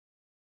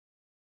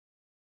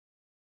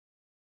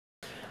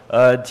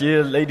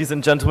Dear ladies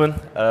and gentlemen,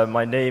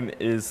 my name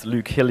is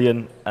Luke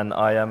Hillian, and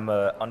I am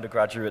an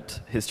undergraduate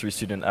history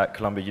student at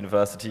Columbia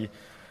University,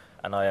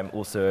 and I am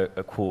also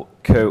a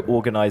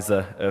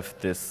co-organizer of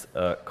this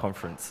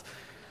conference.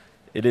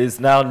 It is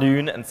now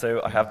noon, and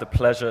so I have the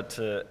pleasure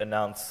to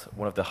announce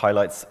one of the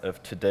highlights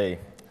of today,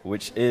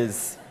 which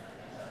is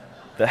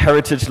the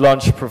heritage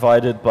lunch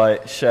provided by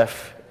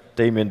Chef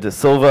Damian de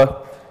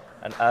Silva.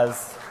 And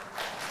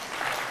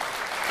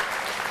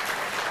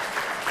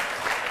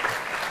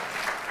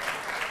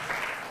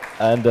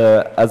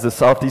as a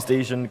Southeast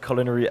Asian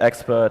culinary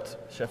expert,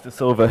 Chef de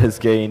Silva has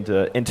gained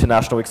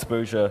international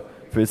exposure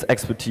for his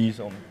expertise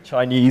on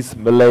Chinese,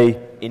 Malay,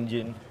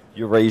 Indian,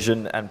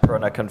 Eurasian, and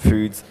Peranakan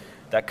foods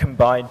that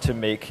combine to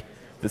make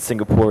the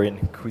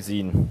Singaporean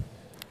cuisine.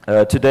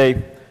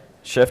 Today,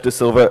 Chef de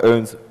Silva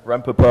owns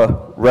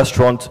Rempapa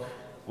Restaurant,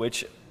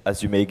 which,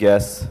 as you may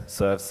guess,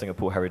 serves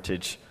Singapore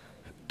heritage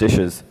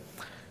dishes.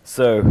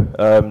 So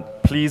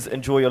please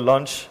enjoy your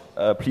lunch.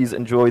 Please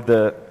enjoy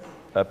the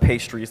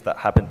pastries that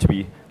happen to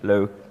be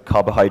low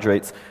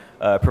carbohydrates,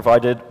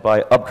 provided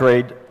by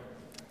Upgrade.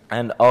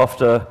 And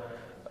after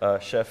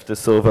Chef de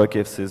Silva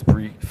gives his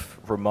brief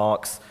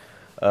remarks,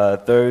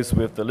 those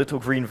with the little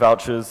green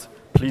vouchers,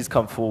 please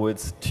come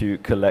forwards to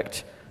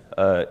collect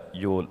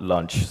your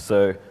lunch.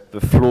 So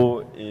the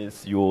floor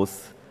is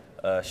yours,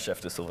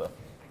 Chef de Silva.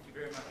 Thank you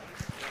very much.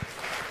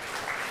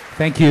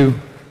 Thank you.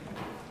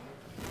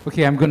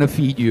 Okay, I'm going to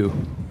feed you.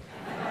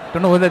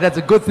 Don't know whether that's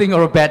a good thing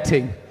or a bad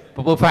thing,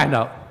 but we'll find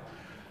out.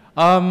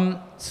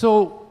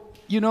 So,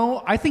 you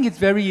know, I think it's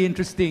very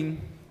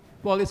interesting.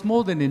 Well, it's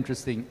more than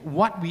interesting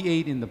what we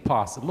ate in the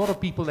past. A lot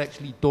of people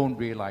actually don't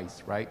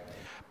realize, right?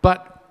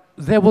 But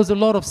there was a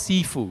lot of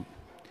seafood,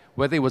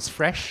 whether it was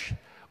fresh,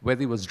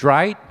 whether it was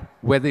dried,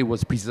 whether it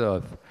was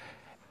preserved.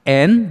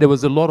 And there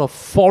was a lot of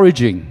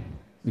foraging,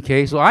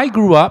 okay? So I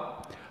grew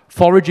up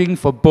foraging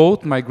for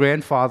both my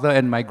grandfather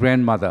and my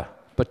grandmother,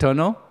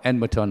 paternal and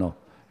maternal.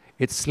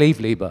 It's slave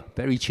labor,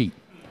 very cheap.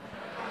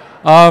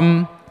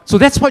 So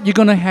that's what you're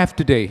going to have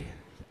today.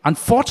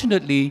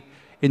 Unfortunately,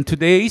 in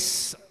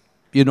today's,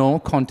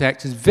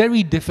 context, it's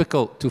very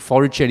difficult to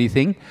forage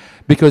anything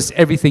because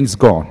everything's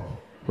gone,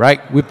 right?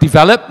 We've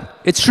developed,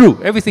 it's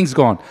true, everything's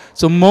gone.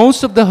 So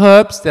most of the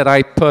herbs that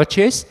I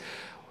purchased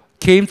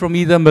came from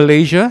either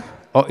Malaysia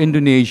or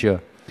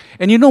Indonesia.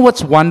 And you know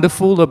what's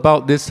wonderful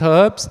about these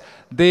herbs?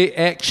 They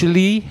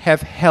actually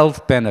have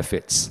health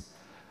benefits.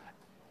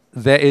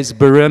 There is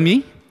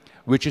barami,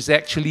 which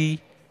actually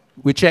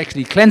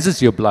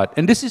cleanses your blood.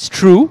 And this is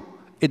true,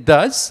 it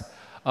does.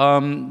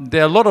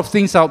 There are a lot of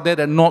things out there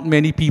that not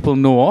many people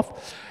know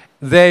of.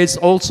 There is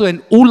also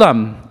an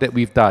ulam that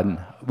we've done,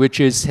 which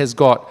has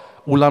got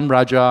ulam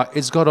raja.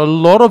 It's got a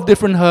lot of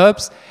different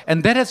herbs,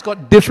 and that has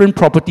got different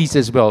properties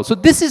as well. So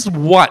this is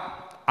what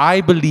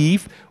I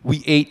believe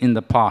we ate in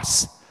the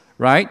past,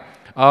 right?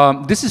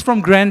 This is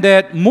from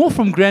Granddad, more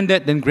from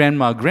Granddad than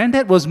Grandma.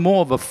 Granddad was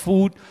more of a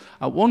food,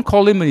 I won't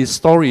call him a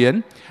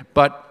historian,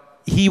 but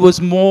he was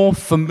more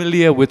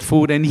familiar with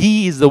food, and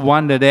he is the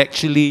one that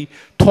actually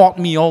taught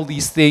me all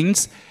these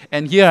things.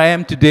 And here I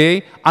am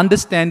today,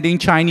 understanding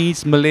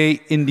Chinese, Malay,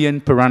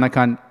 Indian,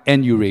 Peranakan,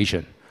 and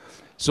Eurasian.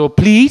 So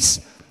please,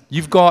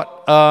 we've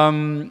got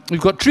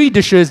 3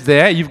 dishes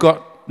there. You've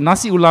got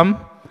nasi ulam,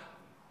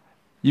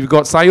 you've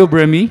got sayur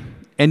bremi,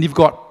 and you've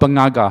got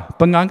pengaga.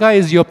 Pengaga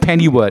is your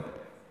penny word,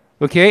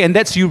 okay? And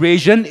that's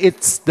Eurasian.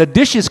 The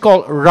dish is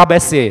called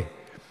rabese.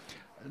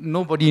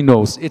 Nobody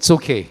knows. It's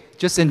okay.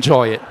 Just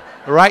enjoy it.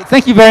 All right?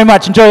 Thank you very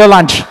much. Enjoy your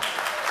lunch.